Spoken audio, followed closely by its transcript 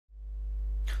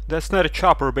That's not a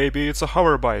chopper, baby, it's a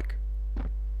hover bike.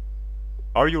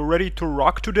 Are you ready to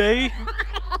rock today?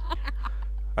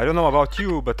 I don't know about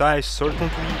you, but I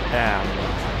certainly am.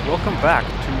 Welcome back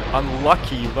to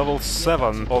Unlucky Level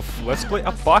 7 of Let's Play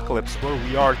Apocalypse, where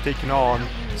we are taking on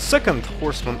second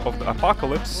horseman of the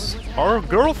apocalypse, our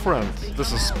girlfriend.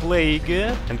 This is Plague,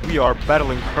 and we are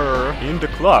battling her in the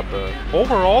club.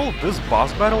 Overall, this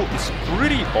boss battle is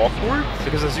pretty awkward,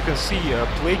 because as you can see,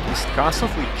 Plague is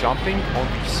constantly jumping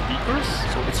on these speakers,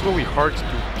 so it's really hard to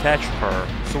catch her.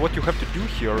 So what you have to do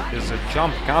here is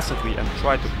jump constantly and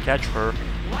try to catch her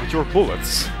with your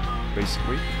bullets,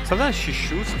 basically. Sometimes she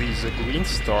shoots these green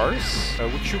stars,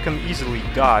 which you can easily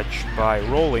dodge by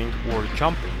rolling or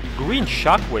jumping. Green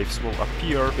shockwaves will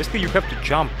appear. Basically, you have to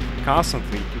jump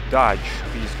constantly to dodge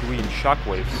these green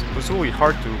shockwaves. It's really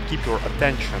hard to keep your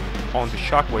attention on the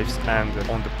shockwaves and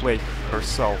on the Plague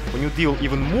herself. When you deal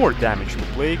even more damage to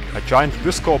Plague, a giant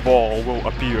disco ball will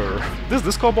appear. This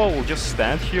disco ball will just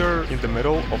stand here in the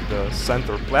middle of the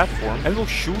center platform and will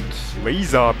shoot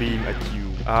laser beam at you.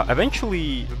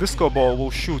 Eventually, the disco ball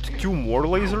will shoot 2 more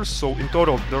lasers, so in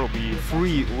total there will be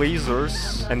 3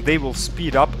 lasers, and they will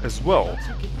speed up as well.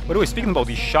 By the way, speaking about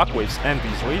these shockwaves and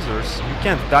these lasers, you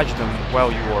can't dodge them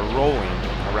while you are rolling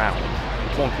around.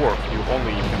 It won't work, you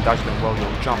only can dodge them while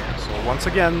you're jumping. So once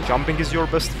again, jumping is your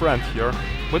best friend here.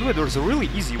 By the way, there's a really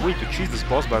easy way to cheese this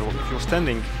boss battle if you're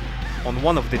standing on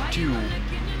one of the 2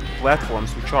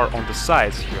 platforms which are on the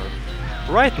sides here.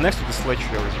 Right next to the sledge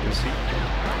here, as you can see.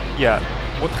 Yeah,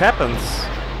 what happens?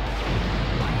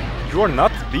 You're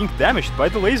not being damaged by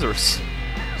the lasers.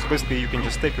 So basically you can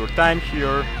just take your time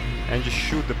here and just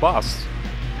shoot the boss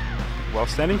while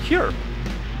standing here.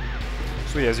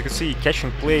 So yeah, as you can see,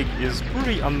 catching Plague is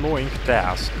pretty annoying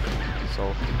task.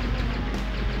 So,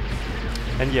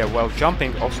 and yeah, while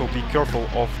jumping, also be careful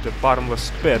of the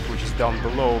bottomless pit which is down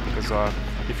below, because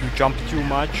if you jump too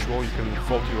much, well, you can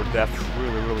fall to your death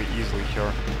really easily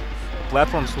here.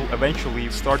 Platforms will eventually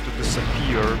start to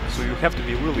disappear, so you have to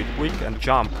be really quick and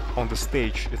jump on the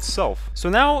stage itself. So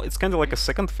now it's kind of like a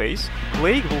second phase.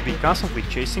 Plague will be constantly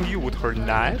chasing you with her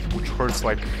knife, which hurts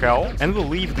like hell, and will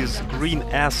leave this green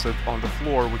acid on the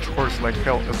floor, which hurts like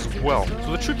hell as well.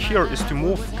 So the trick here is to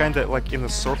move kind of like in a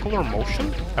circular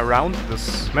motion around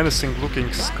this menacing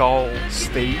looking skull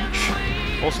stage.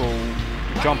 Also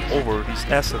jump over these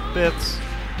acid pits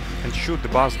and shoot the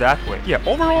boss that way. Yeah,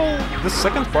 overall, the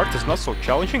second part is not so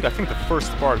challenging. I think the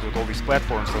first part with all these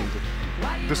platforms and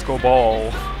the disco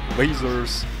ball,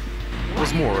 lasers,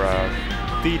 was more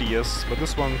tedious, but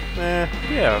this one,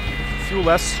 yeah, a few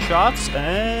less shots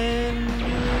and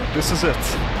this is it.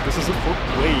 This is it for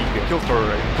Plague. Killed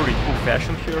her in pretty cool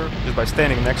fashion here, just by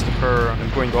standing next to her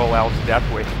and going all out that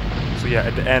way. So yeah,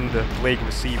 at the end, Plague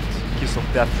received a kiss of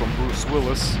death from Bruce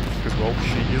Willis, because, well,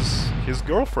 she is his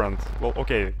girlfriend. Well,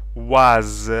 okay,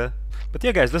 was. But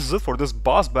yeah, guys, this is it for this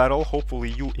boss battle. Hopefully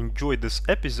you enjoyed this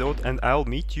episode, and I'll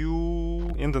meet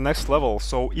you in the next level.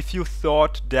 So if you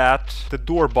thought that the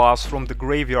door boss from the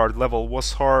graveyard level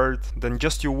was hard, then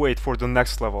just you wait for the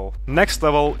next level. Next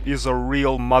level is a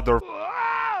real mother...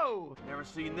 Whoa! Never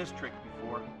seen this trick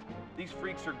before. These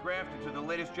freaks are grafted to the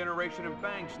latest generation of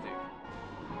bang stick.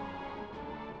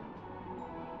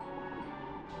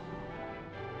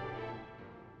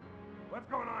 What's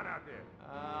going on out there?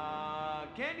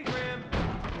 Candygram.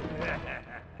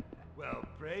 Well,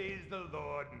 praise the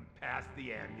Lord and pass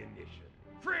the ammunition.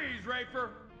 Freeze, Rafer.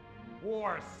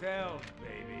 War sells,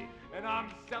 baby, and I'm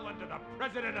selling to the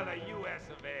President of the US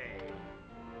of A.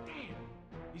 Damn.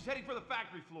 He's heading for the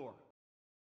factory floor.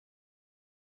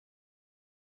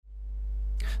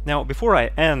 Now, before I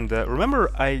end,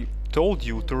 remember I told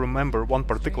you to remember one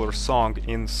particular song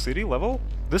in City level?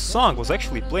 This song was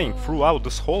actually playing throughout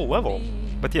this whole level.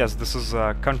 But yes, this is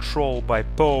Control by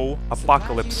Poe,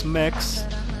 Apocalypse Mix.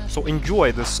 So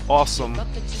enjoy this awesome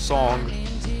song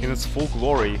in its full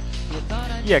glory.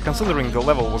 Yeah, considering the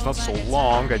level was not so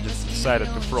long, I just decided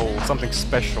to throw something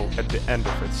special at the end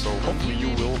of it, so hopefully you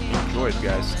will enjoy it,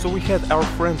 guys. So we had our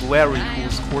friend Larry, who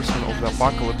was Horseman of the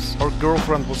Apocalypse. Our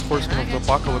girlfriend was Horseman of the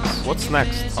Apocalypse. What's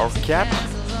next? Our cat?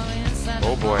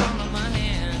 Oh boy.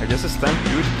 I guess it's time to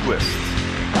do the twist.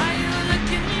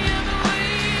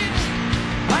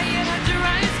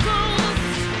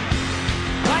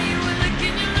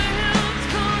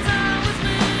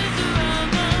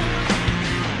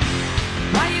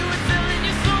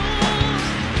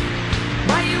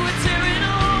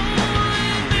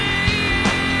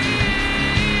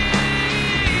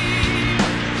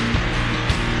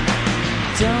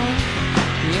 Don't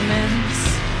you mess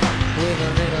with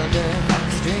a little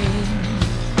girl's dream,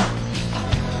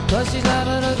 'cause she's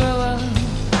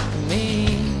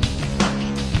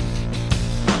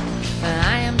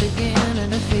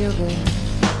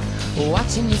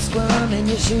watching you squirm in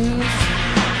your shoes.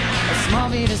 A small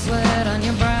bead of sweat on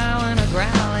your brow and a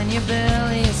growl in your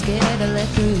belly you're scared to let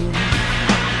through.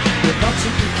 You thought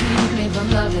you could keep me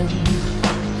from loving.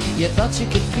 You thought you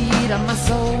could feed on my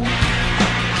soul.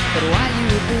 But while you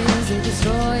were busy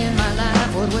destroying my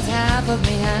life, what was half of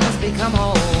me has become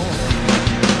whole.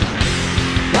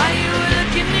 While you were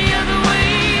looking the other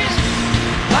way,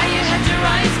 while you had your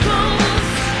eyes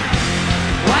closed,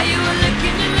 while you were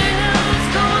licking your lips,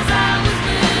 'cause I was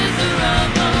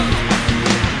miserable.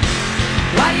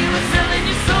 While you were selling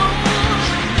your soul,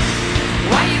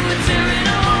 while you were tearing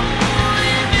a hole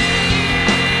in me.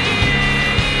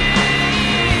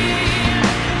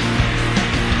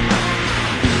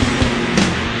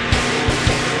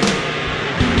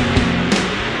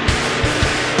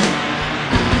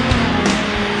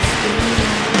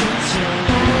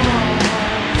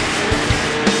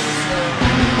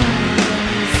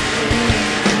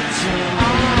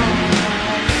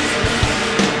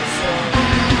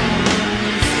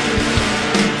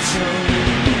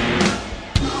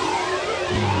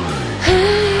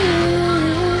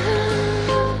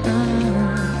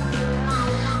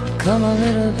 Come a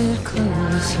little bit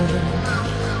closer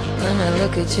when I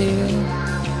look at you.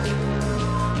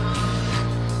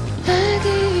 I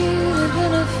give you the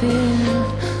benefit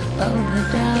of the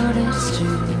doubt, it's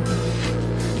true.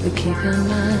 But keep in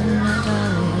mind, my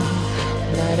darling,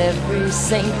 not every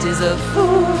saint is a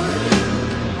fool.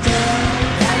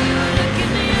 While you were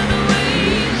looking the other way,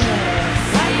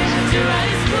 while you had your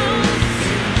eyes closed,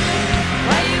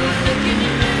 while you were looking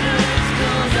your mirrors,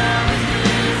 'cause I was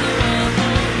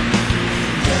miserable.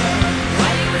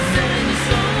 While you were selling your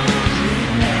soul,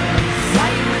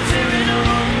 while you were tearing a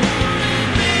hole in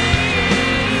me.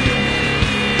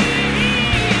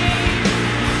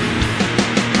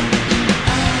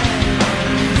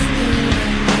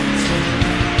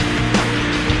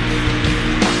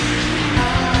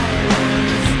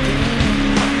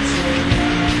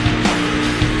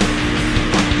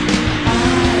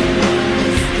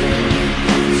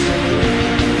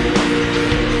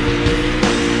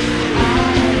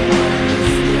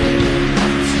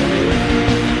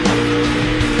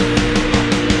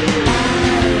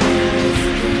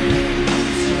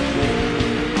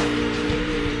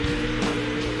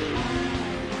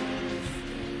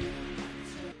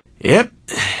 Yep,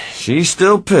 she's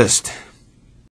still pissed.